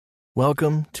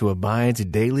Welcome to Abide's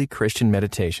Daily Christian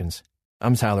Meditations.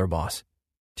 I'm Tyler Boss.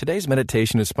 Today's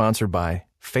meditation is sponsored by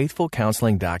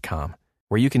FaithfulCounseling.com,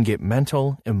 where you can get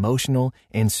mental, emotional,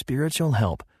 and spiritual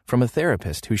help from a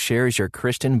therapist who shares your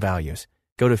Christian values.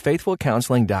 Go to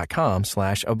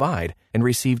FaithfulCounseling.com/abide and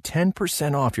receive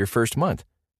 10% off your first month.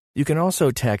 You can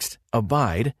also text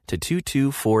ABIDE to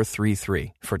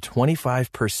 22433 for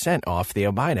 25% off the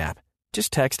Abide app.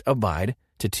 Just text ABIDE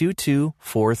to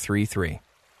 22433.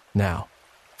 Now,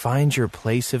 find your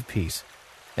place of peace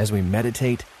as we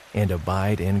meditate and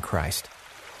abide in Christ.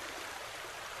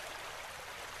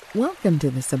 Welcome to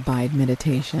this Abide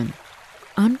Meditation.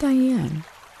 I'm Diane.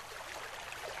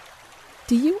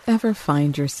 Do you ever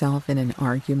find yourself in an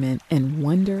argument and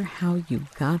wonder how you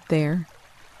got there?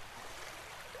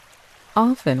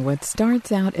 Often what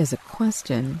starts out as a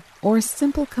question or a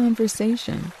simple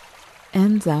conversation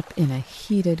ends up in a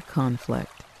heated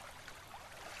conflict.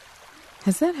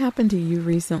 Has that happened to you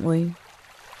recently?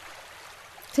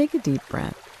 Take a deep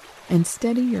breath and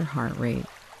steady your heart rate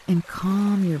and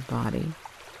calm your body.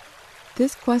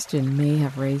 This question may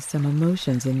have raised some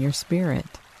emotions in your spirit.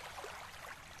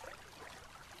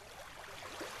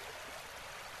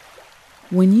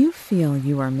 When you feel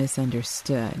you are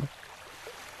misunderstood,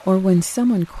 or when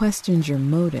someone questions your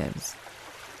motives,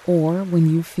 or when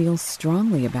you feel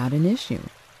strongly about an issue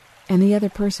and the other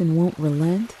person won't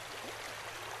relent,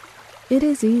 it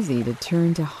is easy to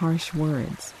turn to harsh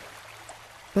words.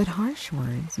 But harsh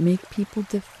words make people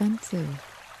defensive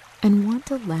and want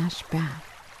to lash back.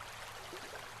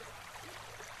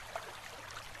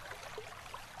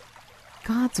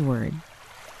 God's Word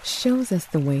shows us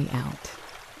the way out.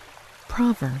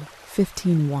 Proverbs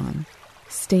 15:1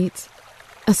 states,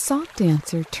 "A soft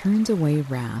answer turns away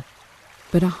wrath,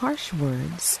 but a harsh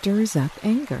word stirs up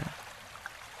anger."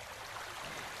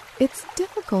 It's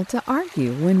difficult to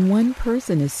argue when one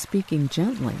person is speaking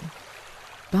gently,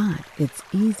 but it's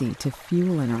easy to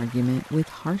fuel an argument with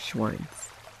harsh words.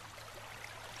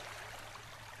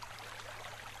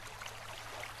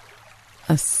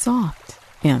 A soft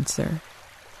answer,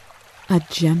 a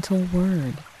gentle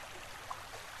word.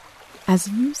 As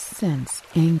you sense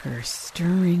anger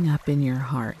stirring up in your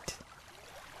heart,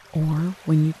 or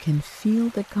when you can feel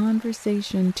the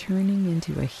conversation turning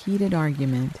into a heated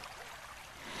argument,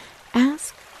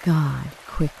 ask God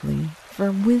quickly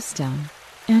for wisdom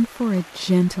and for a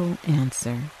gentle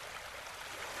answer.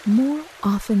 More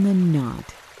often than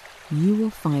not, you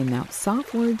will find that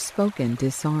soft words spoken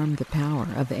disarm the power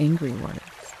of angry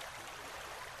words.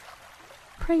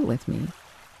 Pray with me.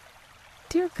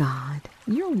 Dear God,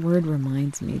 your word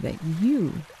reminds me that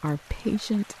you are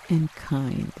patient and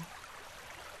kind.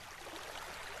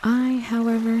 I,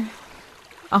 however,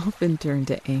 often turn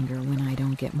to anger when I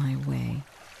don't get my way,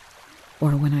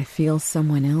 or when I feel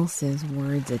someone else's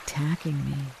words attacking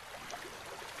me.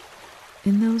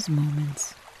 In those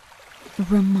moments,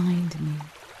 remind me,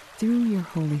 through your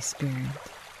Holy Spirit,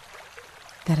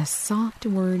 that a soft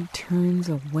word turns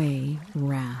away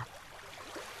wrath.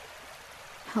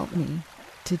 Help me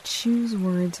to choose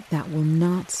words that will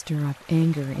not stir up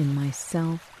anger in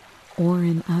myself or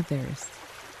in others.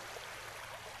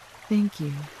 Thank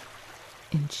you.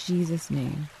 In Jesus'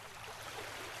 name,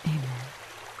 amen.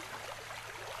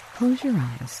 Close your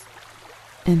eyes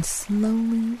and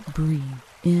slowly breathe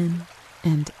in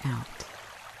and out.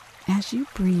 As you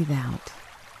breathe out,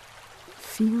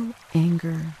 feel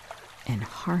anger and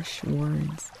harsh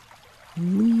words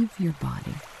leave your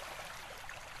body.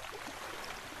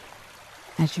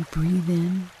 As you breathe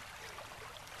in,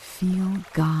 feel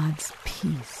God's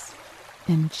peace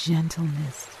and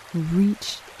gentleness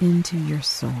reach into your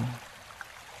soul.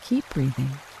 Keep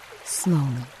breathing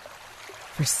slowly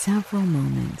for several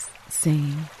moments,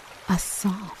 saying, "A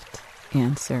soft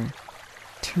answer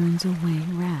turns away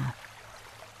wrath."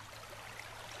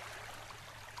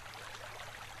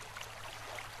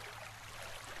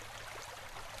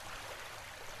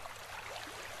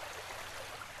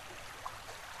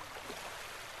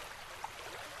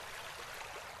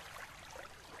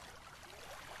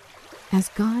 As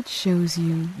God shows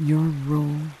you your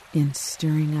role in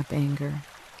stirring up anger,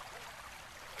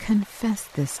 confess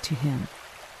this to Him.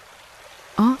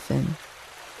 Often,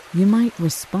 you might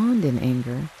respond in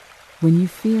anger when you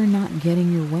fear not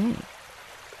getting your way.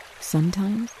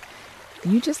 Sometimes,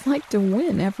 you just like to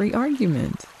win every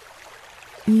argument,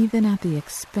 even at the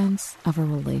expense of a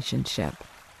relationship.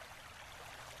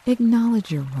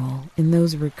 Acknowledge your role in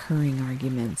those recurring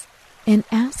arguments and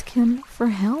ask Him for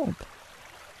help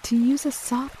to use a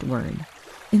soft word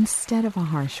instead of a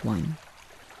harsh one.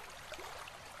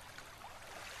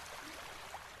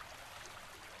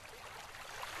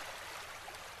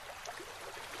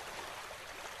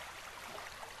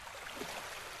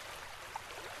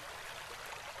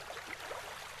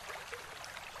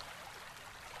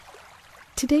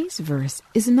 Today's verse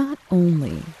is not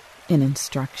only an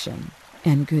instruction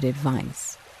and good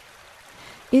advice.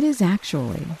 It is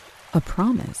actually a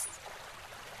promise.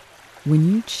 When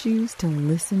you choose to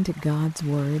listen to God's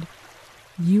word,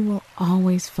 you will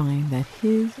always find that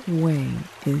His way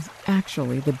is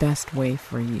actually the best way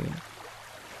for you.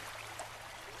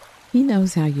 He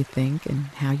knows how you think and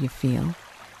how you feel.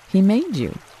 He made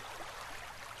you.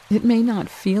 It may not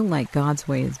feel like God's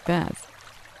way is best,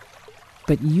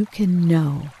 but you can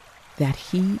know that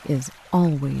He is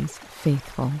always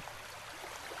faithful.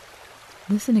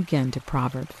 Listen again to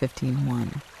Proverbs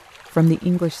 15:1 from the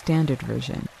English Standard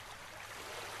Version.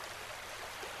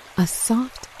 A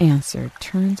soft answer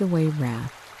turns away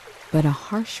wrath, but a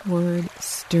harsh word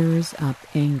stirs up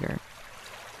anger.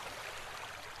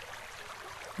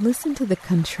 Listen to the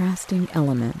contrasting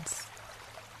elements.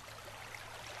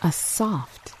 A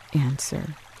soft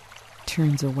answer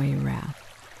turns away wrath,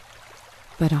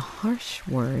 but a harsh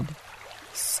word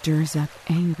stirs up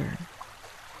anger.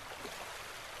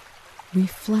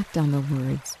 Reflect on the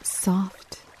words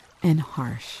soft and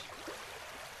harsh.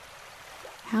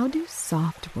 How do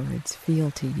soft words feel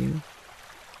to you?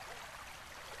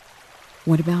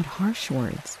 What about harsh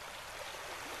words?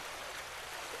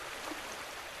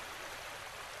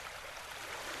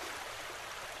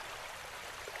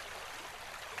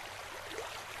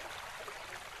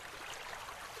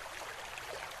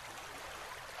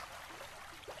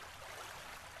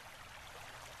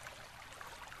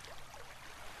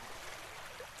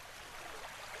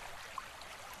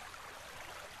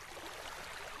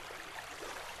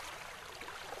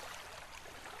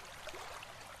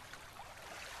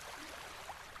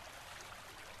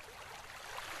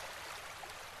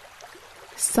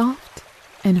 Soft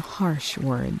and harsh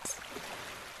words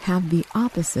have the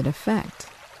opposite effect.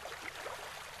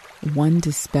 One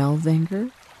dispels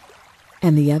anger,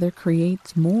 and the other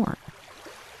creates more.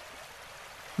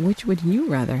 Which would you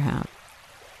rather have?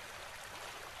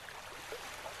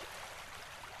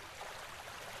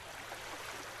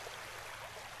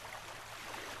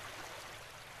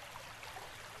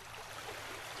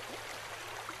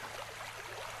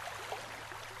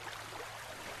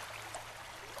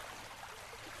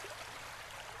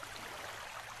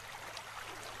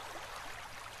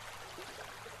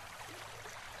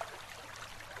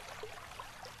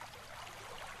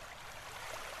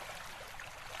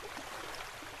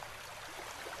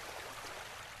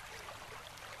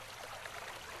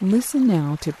 Listen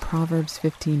now to Proverbs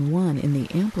 15:1 in the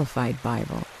Amplified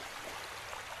Bible.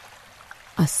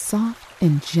 A soft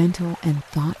and gentle and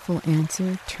thoughtful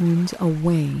answer turns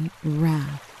away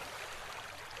wrath,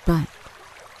 but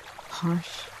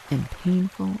harsh and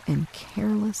painful and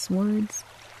careless words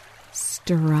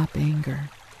stir up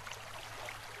anger.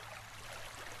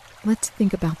 Let's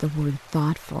think about the word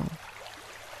thoughtful,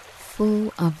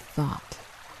 full of thought.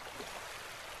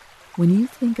 When you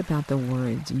think about the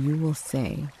words you will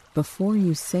say before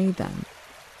you say them,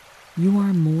 you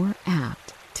are more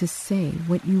apt to say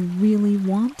what you really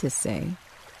want to say,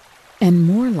 and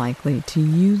more likely to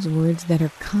use words that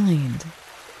are kind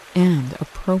and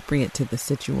appropriate to the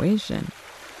situation.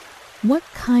 What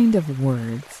kind of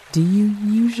words do you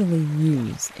usually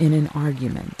use in an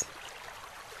argument?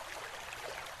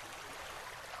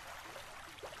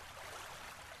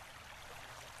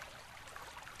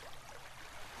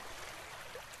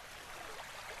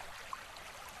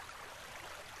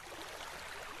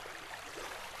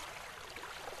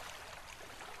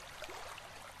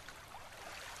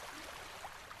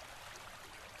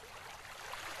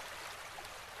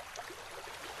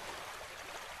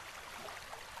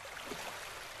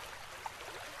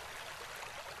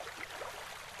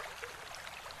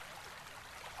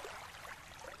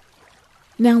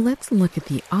 Now let's look at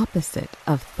the opposite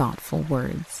of thoughtful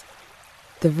words.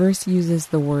 The verse uses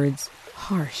the words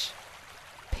harsh,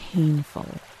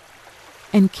 painful,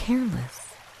 and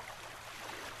careless.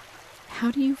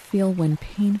 How do you feel when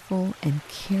painful and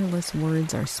careless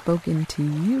words are spoken to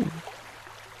you?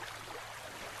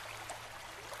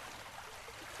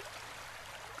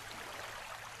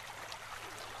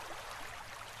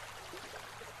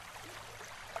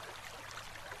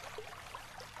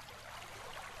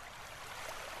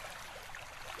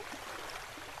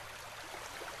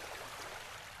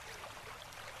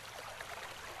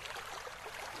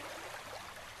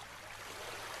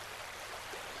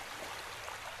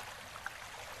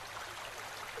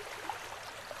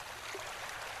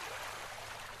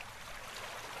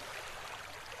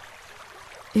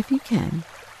 If you can,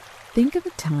 think of a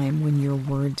time when your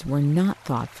words were not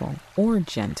thoughtful or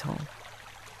gentle,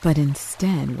 but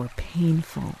instead were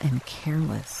painful and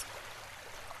careless.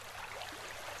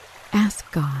 Ask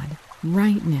God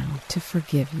right now to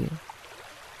forgive you.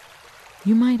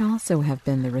 You might also have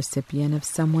been the recipient of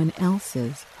someone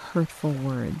else's hurtful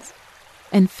words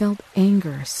and felt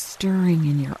anger stirring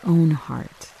in your own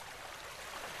heart.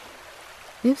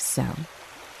 If so,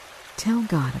 tell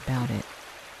God about it.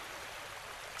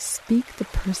 Speak the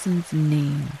person's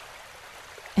name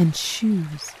and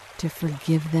choose to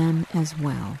forgive them as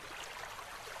well.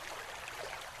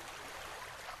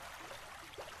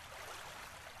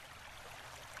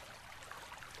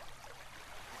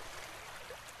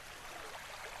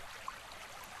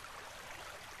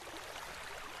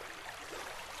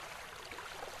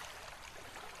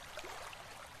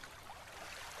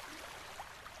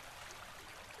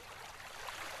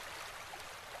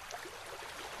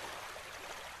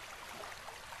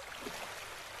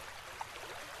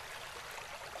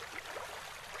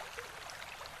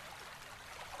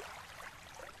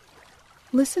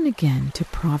 Listen again to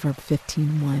Proverb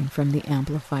 15:1 from the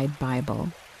Amplified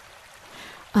Bible.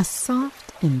 A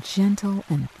soft and gentle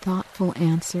and thoughtful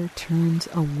answer turns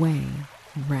away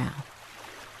wrath,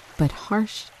 but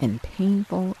harsh and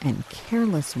painful and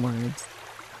careless words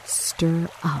stir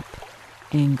up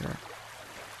anger.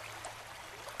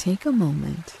 Take a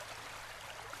moment,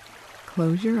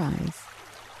 close your eyes.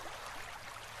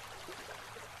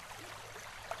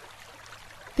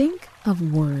 Think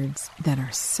of words that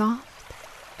are soft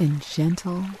and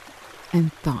gentle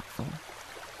and thoughtful.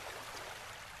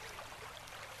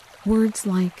 Words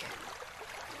like,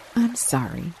 "I'm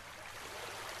sorry.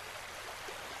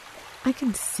 I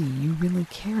can see you really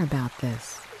care about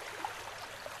this.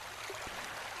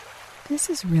 This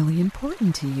is really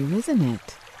important to you, isn't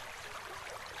it?"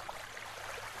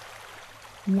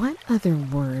 What other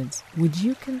words would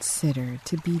you consider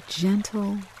to be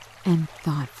gentle and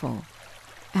thoughtful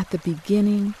at the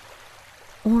beginning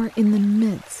or in the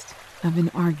midst of an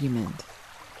argument?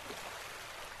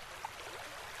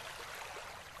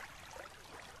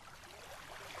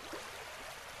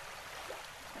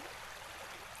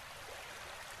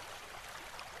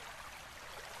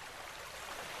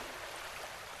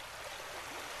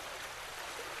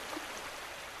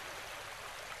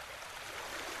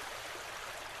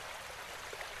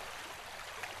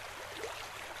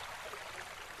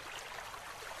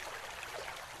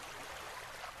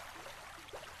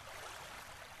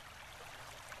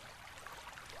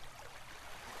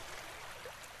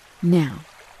 Now,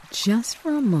 just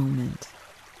for a moment,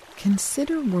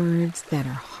 consider words that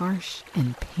are harsh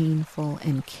and painful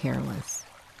and careless.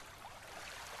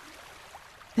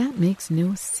 That makes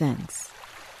no sense.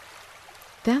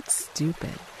 That's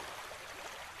stupid.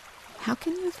 How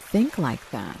can you think like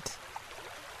that?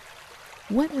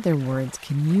 What other words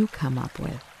can you come up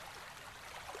with?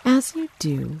 As you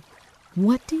do,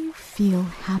 what do you feel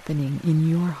happening in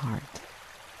your heart?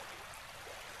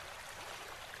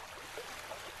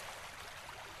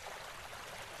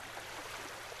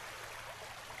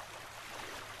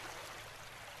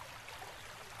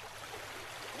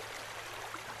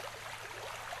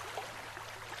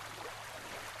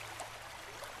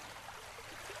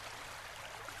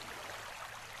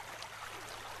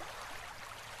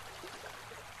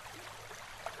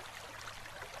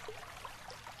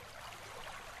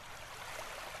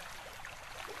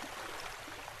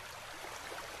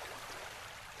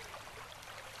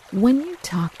 When you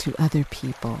talk to other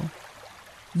people,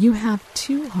 you have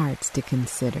two hearts to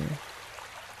consider,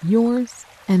 yours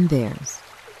and theirs.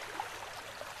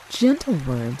 Gentle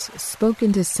words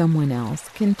spoken to someone else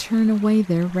can turn away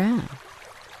their wrath.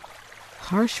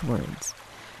 Harsh words,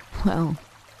 well,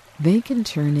 they can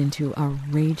turn into a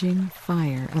raging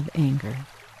fire of anger.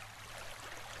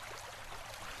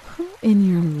 Who in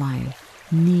your life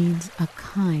needs a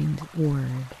kind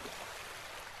word?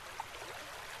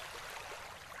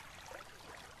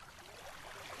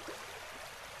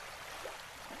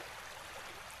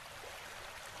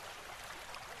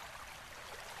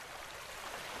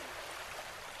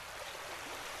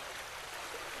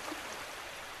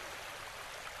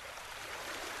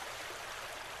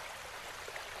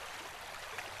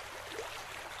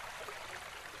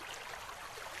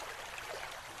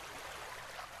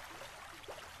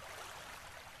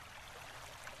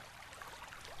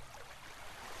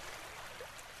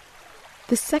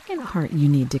 The second heart you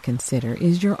need to consider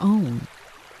is your own.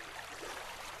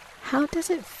 How does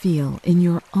it feel in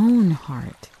your own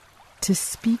heart to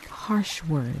speak harsh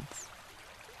words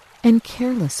and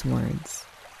careless words?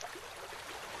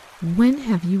 When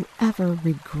have you ever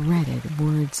regretted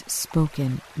words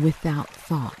spoken without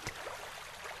thought?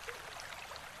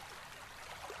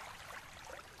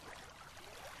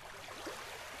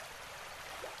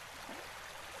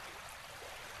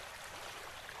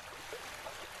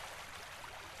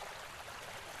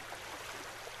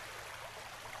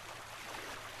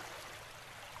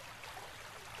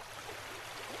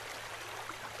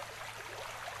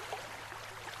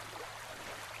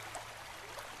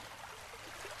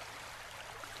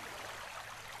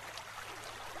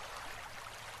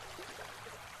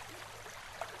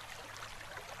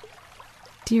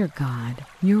 Dear God,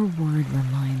 your word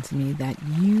reminds me that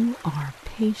you are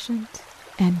patient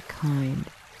and kind.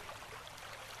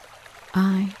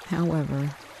 I,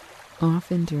 however,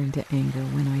 often turn to anger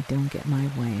when I don't get my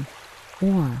way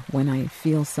or when I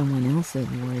feel someone else's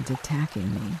words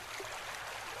attacking me.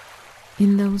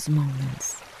 In those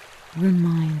moments,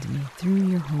 remind me through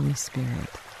your Holy Spirit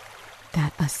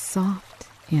that a soft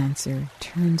answer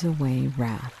turns away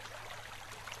wrath.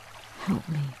 Help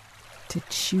me to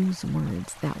choose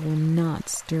words that will not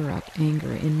stir up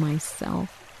anger in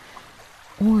myself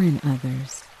or in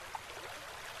others.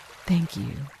 Thank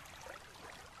you.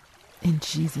 In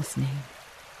Jesus' name,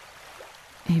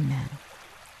 amen.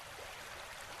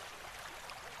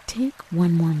 Take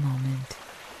one more moment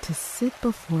to sit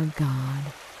before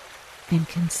God and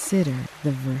consider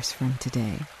the verse from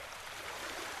today.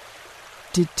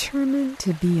 Determined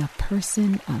to be a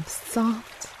person of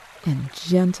soft and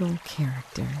gentle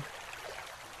character,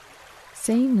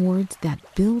 saying words that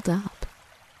build up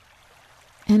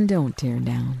and don't tear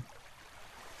down.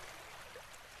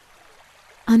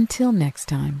 Until next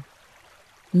time,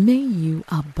 may you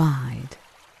abide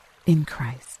in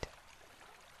Christ.